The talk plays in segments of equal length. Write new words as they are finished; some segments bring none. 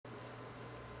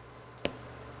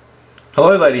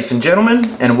Hello ladies and gentlemen,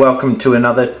 and welcome to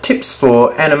another Tips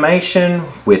for Animation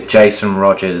with Jason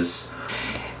Rogers.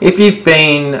 If you've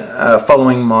been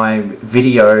following my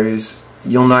videos,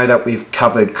 you'll know that we've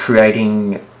covered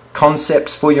creating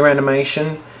concepts for your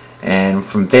animation, and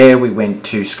from there we went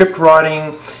to script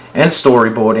writing and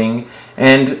storyboarding,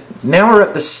 and now we're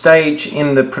at the stage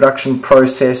in the production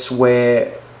process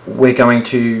where we're going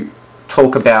to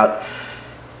talk about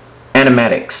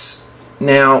animatics.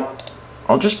 Now,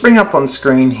 I'll just bring up on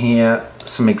screen here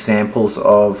some examples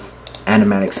of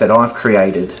animatics that I've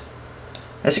created.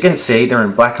 As you can see, they're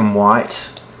in black and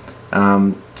white.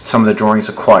 Some of the drawings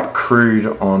are quite crude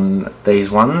on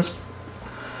these ones,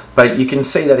 but you can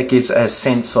see that it gives a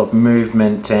sense of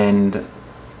movement and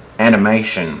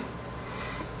animation.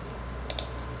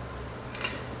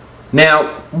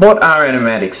 Now, what are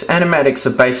animatics? Animatics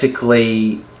are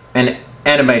basically an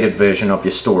animated version of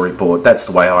your storyboard. That's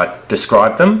the way I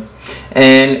describe them.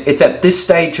 And it's at this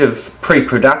stage of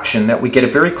pre-production that we get a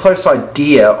very close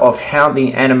idea of how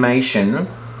the animation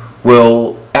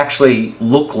will actually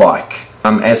look like,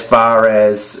 as far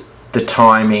as the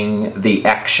timing, the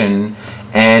action,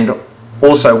 and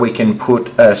also we can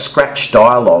put a scratch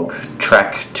dialogue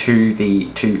track to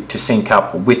sync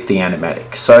up with the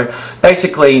animatic. So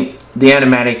basically the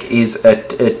animatic is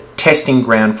a testing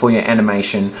ground for your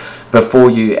animation before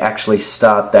you actually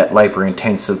start that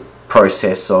labor-intensive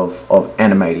process of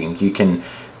animating. You can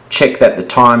check that the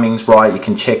timing's right, you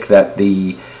can check that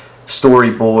the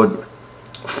storyboard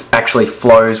actually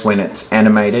flows when it's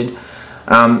animated.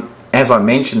 As I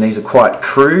mentioned, these are quite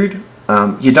crude.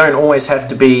 You don't always have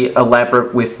to be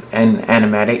elaborate with an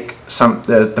animatic.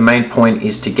 The main point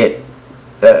is to get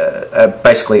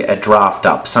basically a draft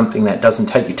up, something that doesn't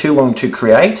take you too long to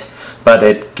create, but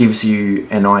it gives you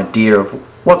an idea of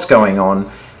what's going on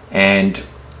and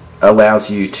allows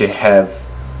you to have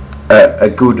a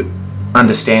good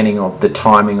understanding of the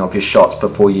timing of your shots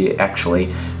before you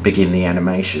actually begin the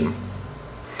animation.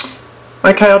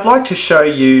 Okay, I'd like to show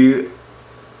you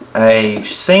a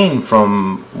scene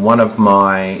from one of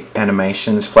my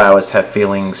animations, Flowers Have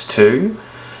Feelings Too,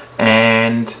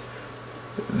 and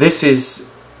this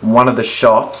is one of the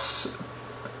shots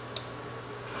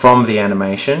from the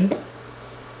animation,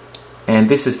 and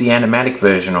this is the animatic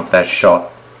version of that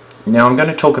shot. Now I'm going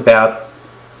to talk about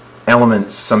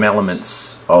some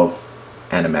elements of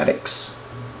animatics.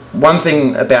 One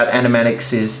thing about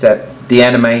animatics is that the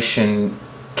animation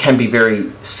can be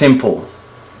very simple.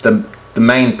 The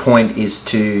main point is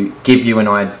to give you an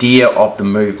idea of the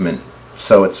movement,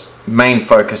 so its main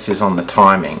focus is on the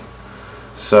timing.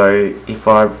 So if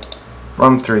I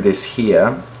run through this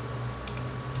here,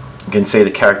 you can see the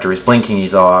character is blinking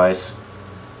his eyes,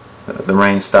 the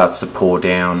rain starts to pour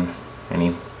down, and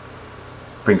he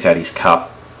brings out his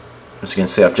cup. As you can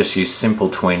see, I've just used simple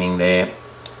tweening there,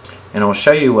 and I'll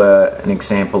show you an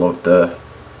example of the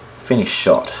finished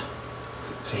shot.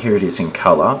 So here it is in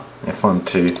colour. If I'm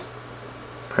to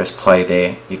press play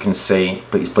there, you can see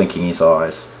he's blinking his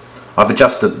eyes. I've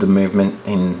adjusted the movement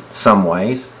in some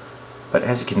ways, but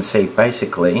as you can see,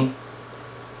 basically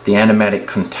the animatic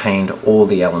contained all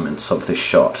the elements of this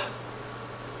shot.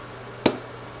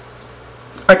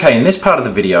 Okay, in this part of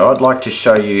the video I'd like to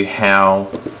show you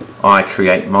how I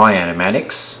create my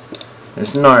animatics.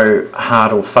 There's no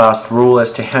hard or fast rule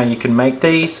as to how you can make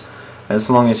these. As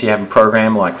long as you have a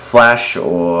program like Flash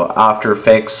or After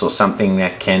Effects or something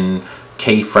that can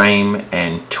keyframe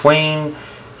and tween,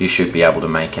 you should be able to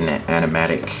make an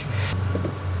animatic.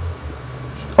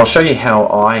 I'll show you how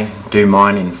I do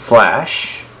mine in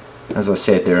Flash. As I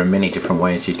said, there are many different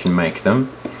ways you can make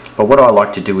them. But what I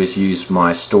like to do is use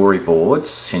my storyboards,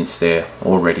 since they're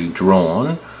already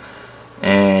drawn,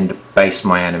 and base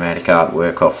my animatic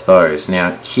artwork off those.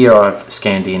 Now here I've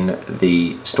scanned in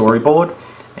the storyboard,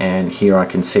 and here I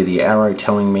can see the arrow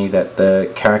telling me that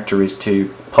the character is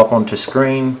to pop onto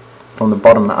screen from the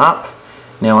bottom up.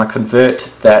 Now I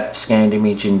convert that scanned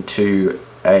image into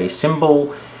a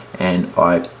symbol, and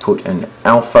I put an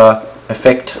alpha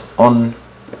effect on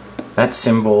that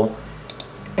symbol,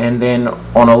 and then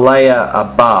on a layer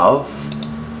above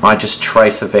I just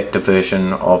trace a vector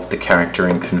version of the character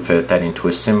and convert that into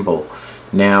a symbol.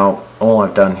 Now all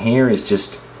I've done here is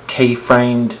just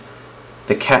keyframed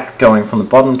the cat going from the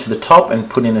bottom to the top and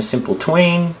put in a simple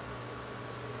tween,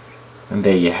 and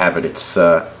there you have it. It's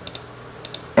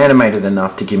animated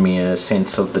enough to give me a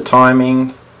sense of the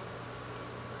timing,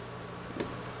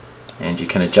 and you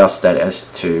can adjust that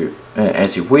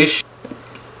as you wish,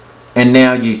 and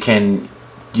now you can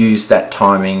use that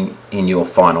timing in your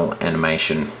final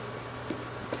animation.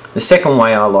 The second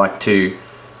way I like to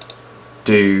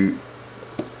do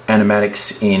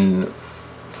animatics in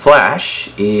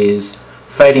Flash is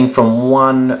fading from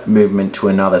one movement to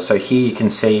another. So here you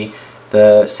can see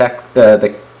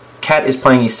the cat is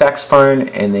playing his saxophone,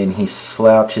 and then he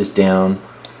slouches down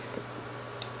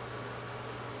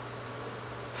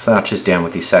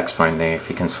with his saxophone there, if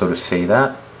you can sort of see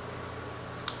that.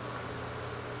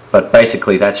 But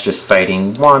basically that's just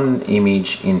fading one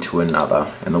image into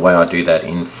another, and the way I do that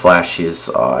in Flash is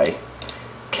I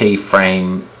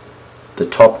keyframe the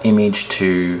top image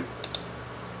to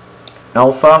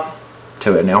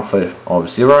an alpha of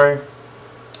 0,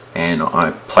 and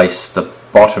I place the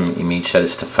bottom image that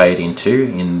is to fade into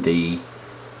in the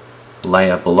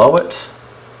layer below it,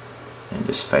 and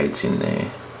just fades in there.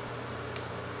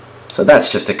 So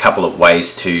that's just a couple of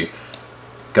ways to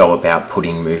go about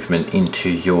putting movement into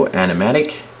your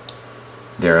animatic.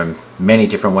 There are many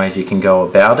different ways you can go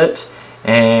about it,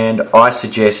 and I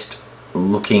suggest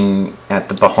looking at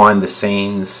the behind the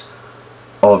scenes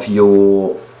of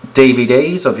your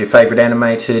DVDs of your favorite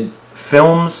animated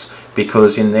films,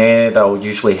 because in there they'll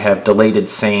usually have deleted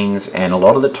scenes, and a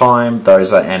lot of the time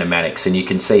those are animatics, and you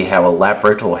can see how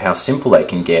elaborate or how simple they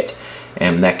can get,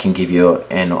 and that can give you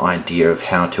an idea of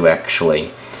how to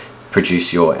actually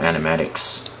produce your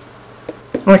animatics.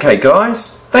 Okay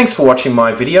guys, thanks for watching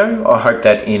my video. I hope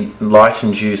that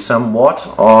enlightened you somewhat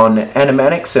on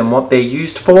animatics and what they're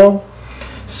used for.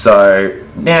 So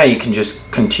now you can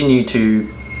just continue to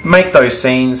make those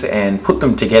scenes and put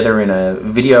them together in a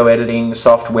video editing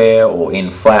software or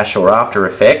in Flash or After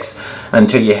Effects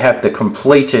until you have the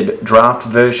completed draft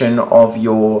version of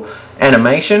your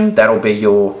animation. That'll be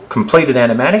your completed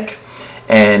animatic,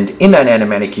 and in that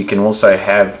animatic you can also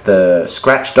have the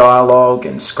scratch dialogue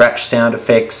and scratch sound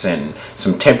effects and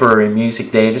some temporary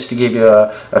music there, just to give you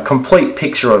a complete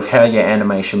picture of how your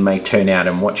animation may turn out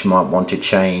and what you might want to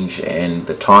change and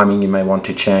the timing you may want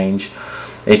to change.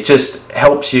 It just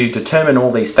helps you determine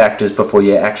all these factors before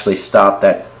you actually start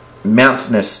that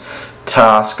mountainous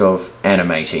task of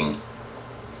animating.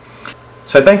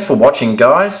 So thanks for watching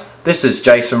guys. This is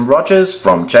Jason Rogers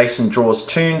from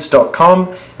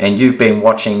jasondrawstunes.com, and you've been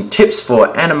watching Tips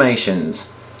for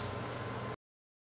Animations.